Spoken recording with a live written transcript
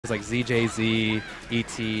like ZJZ,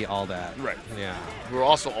 ET, all that. Right. Yeah. We're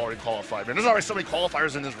also already qualified, man. There's already so many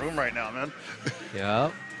qualifiers in this room right now, man.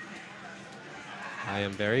 Yep. I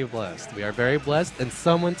am very blessed. We are very blessed, and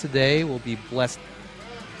someone today will be blessed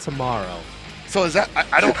tomorrow. So is that,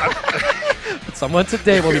 I don't. Someone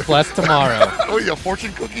today will be blessed tomorrow. What are you, a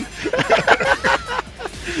fortune cookie?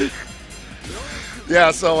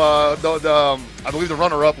 Yeah, so I believe the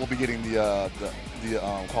runner-up will be getting the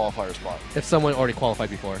qualifier spot. If someone already qualified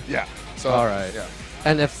before. Yeah. So, all right. Yeah.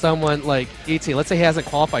 And if someone like ET, let's say he hasn't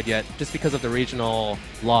qualified yet, just because of the regional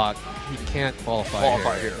lock, he can't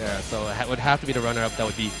qualify here. Yeah, so it would have to be the runner-up that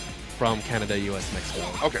would be from Canada, US, Mexico.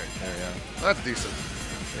 Okay. Area. That's decent.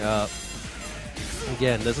 Yeah.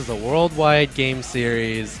 Again, this is a worldwide game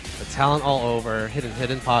series, the talent all over,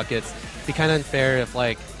 hidden pockets. It'd be kind of unfair if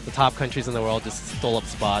like the top countries in the world just stole up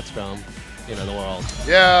spots from, the world.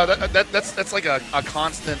 Yeah, that's like a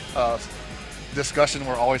constant discussion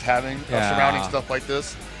we're always having surrounding stuff like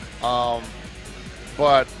this.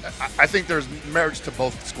 But I think there's merits to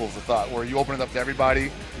both schools of thought, where you open it up to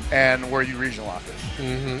everybody and where you regional lock it.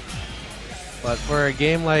 Mm-hmm. But for a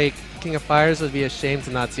game like King of Fighters, it would be a shame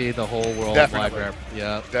to not see the whole world wide rep.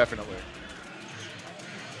 Yeah, definitely.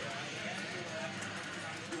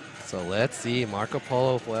 So let's see Marco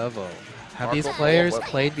Polo, Huevo. Have Marco these Polo, players Huevo.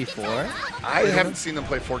 played before? I haven't seen them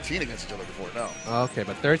play 14 against each other before, no. Okay,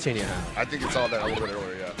 but 13 you have. I think it's all that a little bit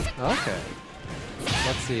earlier, yeah. Okay.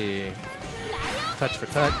 Let's see. Touch for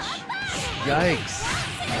touch. Yikes.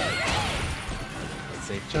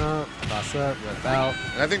 Safe jump, toss up, rip out.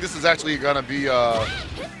 And I think this is actually going to be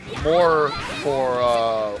more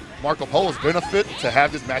for Marco Polo's benefit to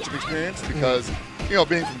have this matchup experience because,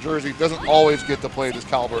 being from Jersey, doesn't always get to play this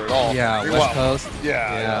caliber at all. Yeah, West Coast.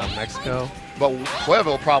 Yeah, Mexico. But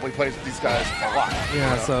Huevo probably plays with these guys a lot.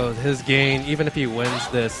 Yeah, so his gain, even if he wins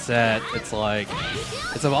this set, it's like,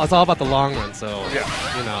 it's all about the long run, so, Ooh,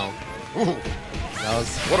 that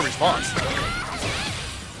was... what a response.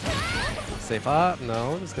 Safe up,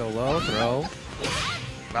 no, just go low, throw.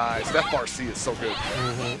 Nice, that bar C is so good.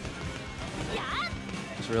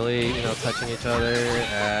 Just really, touching each other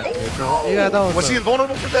at neutral. Yeah, that was he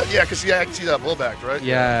invulnerable for that? Yeah, because he actually blowbacked, right?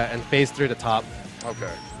 Yeah, and phase through the top.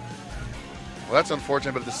 Okay. Well, that's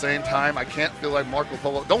unfortunate, but at the same time, I can't feel like Marco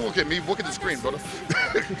Polo. Don't look at me, look at the screen, brother.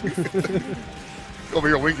 Over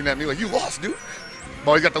here winking at me like, you lost, dude.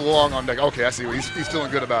 Oh, he got the long on deck. Okay, I see. He's feeling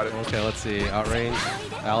good about it. Okay, let's see. Outrange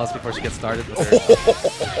Alice before she gets started with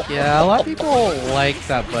her. Yeah, a lot of people like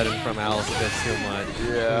that button from Alice a bit too much.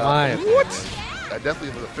 Yeah. What? That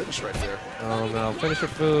definitely was a finish right there. Oh, no. Finish your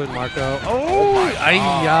food, Marco. Oh, my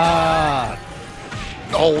God.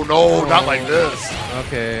 Oh, no, not like this.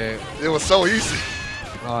 Okay. It was so easy.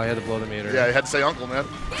 Oh, he had to blow the meter. Yeah, he had to say uncle, man.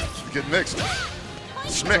 Get mixed.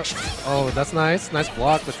 Smixed. Oh, that's nice. Nice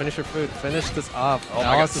block, but finish your food. Finish this off. Oh,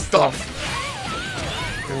 Alice is tough.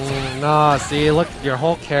 Nah, see, look, your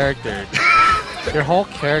whole character. Your whole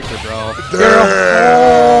character, bro. Damn.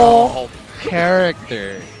 Your whole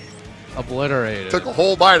character. Obliterated. Took a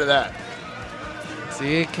whole bite of that.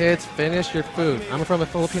 See, kids, finish your food. I'm from a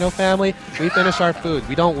Filipino family. We finish our food.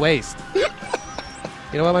 We don't waste. You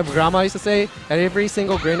know what my grandma used to say? Every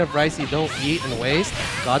single grain of rice you don't eat and waste,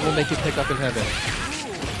 God will make you pick up in heaven.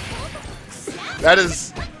 That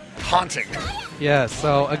is haunting. Yeah,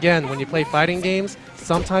 so again, when you play fighting games,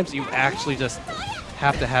 sometimes you actually just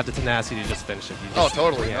have to have the tenacity to just finish it.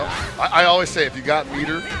 Totally. Yeah. No. I always say if you got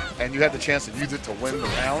meter and you had the chance to use it to win the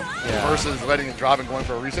round versus letting it drop and going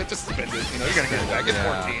for a reset, just spend it. You're going to get it back. It's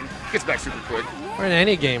 14. Gets back super quick. Or in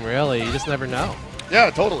any game, really. You just never know. Yeah,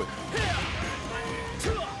 totally.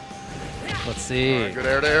 Let's see. Right, good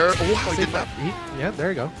air to air. Oh, he did that. Yeah, there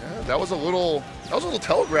you go. Yeah, that was a little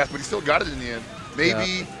telegraphed, but he still got it in the end.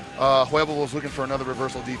 Maybe Huevo was looking for another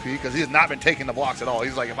reversal DP because he has not been taking the blocks at all.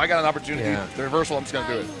 He's like, if I got an opportunity, the reversal, I'm just going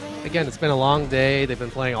to do it. Again, it's been a long day. They've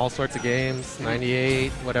been playing all sorts of games,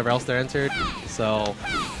 98, whatever else they're entered. So,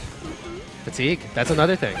 fatigue, that's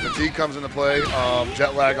another thing. Fatigue comes into play.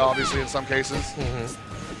 Jet lag, obviously, in some cases.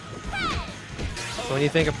 So when you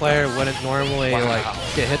think a player wouldn't normally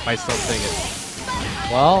get hit by something,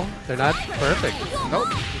 well, they're not perfect. Nope.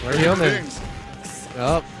 We're human.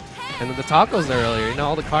 Yep. And the tacos there earlier,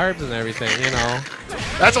 all the carbs and everything,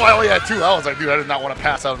 That's why I only had 2 L's. I did not want to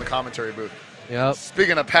pass out in the commentary booth. Yep.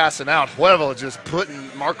 Speaking of passing out, Huevo just putting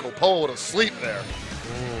Marco Polo to sleep there.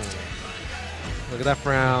 Look at that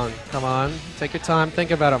frown. Come on. Take your time. Think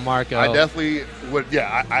about it, Marco. I definitely would.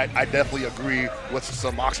 Yeah, I definitely agree with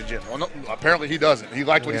some oxygen. Well, no, apparently he doesn't. He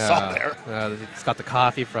liked what he saw there. He's got the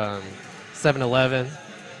coffee from 7-Eleven.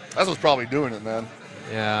 That's what's probably doing it, man.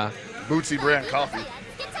 Yeah. Bootsy brand coffee.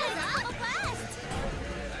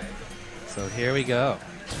 So here we go.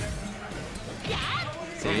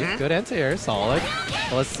 See, good anti-air, solid.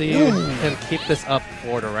 But let's see him keep this up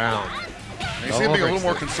for the round. And you see him being a little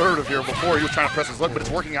more conservative here. Before he was trying to press his luck, but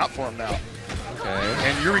it's working out for him now. Okay.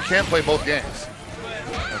 And Yuri can't play both games.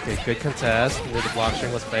 Okay, good contest. Where the block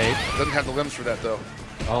string was fake. Doesn't have the limbs for that though.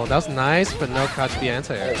 Oh, that was nice, but no crouch B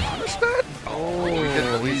anti-air. Punish that? Oh, he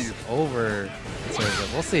didn't believe. Over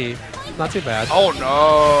conservative. We'll see. Not too bad. Oh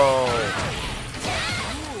no.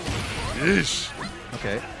 Yeesh.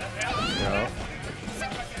 Okay. Go.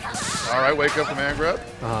 All right, wake up command grab.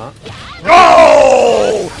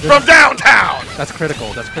 Oh! From downtown. That's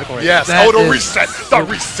critical. That's critical. Right Yes. that Oh, the reset. The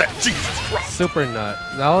reset. Jesus Christ. Super nut.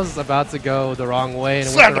 That was about to go the wrong way and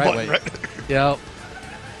it Slam went the right way. button, right? Yep.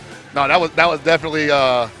 No, that was definitely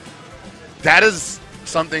that is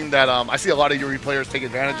something that I see a lot of Yuri players take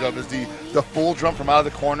advantage of is the full jump from out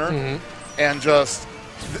of the corner and just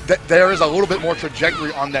there is a little bit more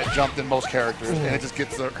trajectory on that jump than most characters and it just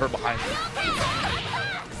gets her behind her.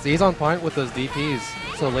 See, he's on point with those DPs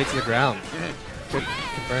so late to the ground. Good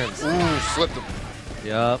confirms. Ooh, slipped him.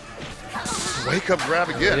 Yep. Wake up grab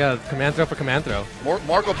again. Yeah, command throw for command throw.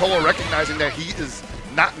 Marco Polo recognizing that he is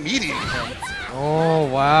not meeting him. Oh,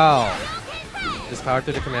 wow. Just power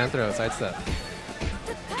through the command throw, sidestep.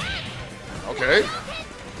 Okay.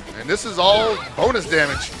 And this is all bonus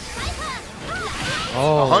damage.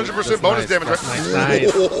 Oh, 100% bonus damage.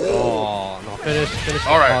 Nice. Oh, no, finish.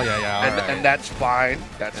 All right. Oh, yeah. And that's fine.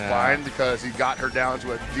 That's fine because he got her down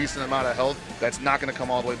to a decent amount of health. That's not going to come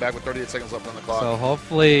all the way back with 38 seconds left on the clock. So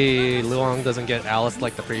hopefully Luong doesn't get Alice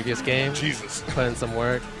like the previous game. Jesus. Put in some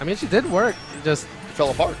work. I mean, she did work. Just it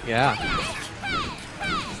fell apart. Yeah.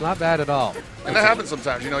 It's not bad at all. And that happens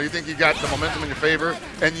sometimes. You know, you think you got the momentum in your favor,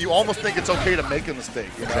 and you almost think it's okay to make a mistake.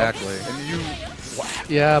 You know? Exactly. And you. Wow.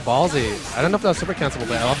 Yeah, ballsy. I don't know if that was super cancelable,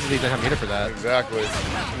 but obviously didn't have meter for that. Exactly.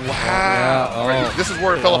 Wow. Yeah. Oh. Right. This is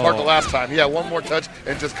where it fell apart the last time. He had one more touch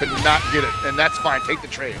and just could not get it. And that's fine. Take the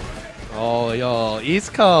trade. Oh, yo.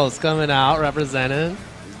 East Coast coming out representing.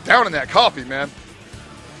 Down in that coffee, man.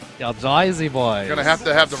 Yo, Jazzy boys. Gonna have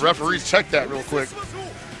to have the referees check that real quick.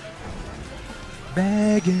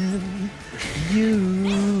 Begging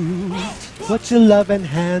you, put your loving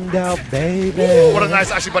hand out, baby. Ooh, what a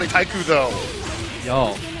nice Ashi Buddy Taiku, though. Yo,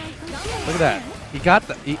 look at that. He got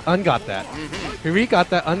that. He ungot that. He re-got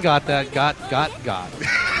that, ungot that, got.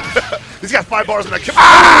 He's got 5 bars in that.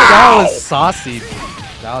 That was saucy.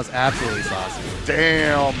 That was absolutely saucy.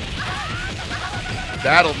 Damn.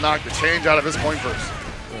 That'll knock the change out of his coin purse.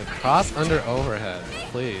 Cross under overhead,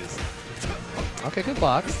 please. Okay, good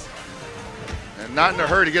blocks. And not in a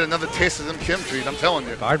hurry to get another taste of them Kim trees, I'm telling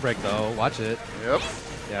you. Guard break though, watch it. Yep.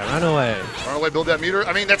 Yeah, run away. Run away, build that meter.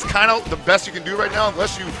 I mean, that's kind of the best you can do right now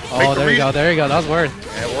unless you make the read. There you go. That was worth.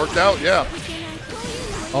 And it worked out, yeah.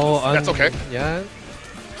 Oh, that's okay. Yeah.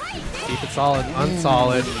 Keep it solid,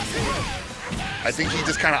 unsolid. I think he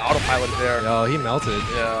just kind of autopiloted there. Yo, he melted.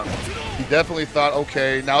 Yeah. He definitely thought,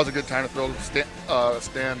 okay, now's a good time to throw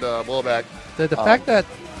stand blowback. The fact that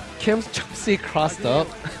Kim's jump C crossed up.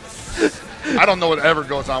 I don't know whatever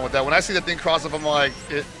goes on with that. When I see that thing cross up, I'm like,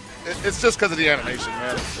 it's just because of the animation,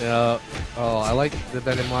 man. Yeah. Oh, I like the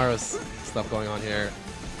Benimaru's stuff going on here.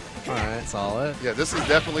 All right, solid. Yeah, this is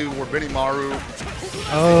definitely where Benimaru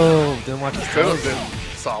didn't watch his could have toes. been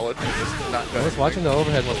solid. Just not I was watching the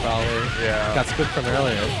overhead most probably. Yeah. Got scooped from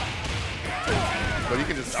earlier. But you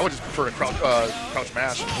can just, I would just prefer to crouch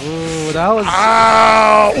mash. Ooh, that was.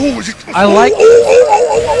 Ow! Ooh,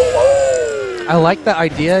 I like the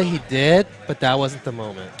idea he did, but that wasn't the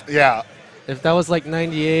moment. Yeah. If that was like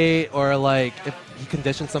 98 or like if he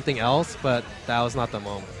conditioned something else, but that was not the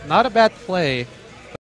moment. Not a bad play,